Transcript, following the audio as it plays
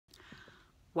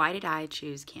Why did I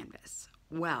choose Canvas?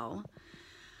 Well,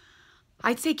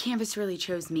 I'd say Canvas really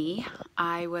chose me.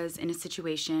 I was in a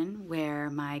situation where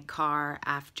my car,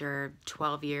 after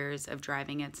 12 years of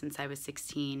driving it since I was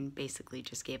 16, basically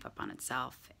just gave up on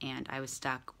itself, and I was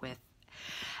stuck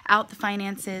without the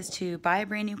finances to buy a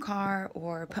brand new car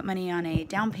or put money on a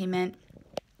down payment.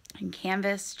 And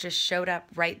Canvas just showed up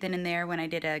right then and there when I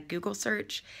did a Google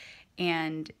search,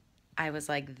 and I was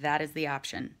like, that is the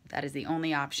option. That is the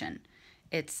only option.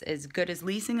 It's as good as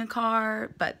leasing a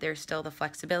car, but there's still the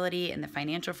flexibility and the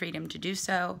financial freedom to do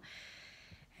so.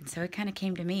 And so it kind of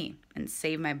came to me and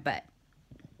saved my butt.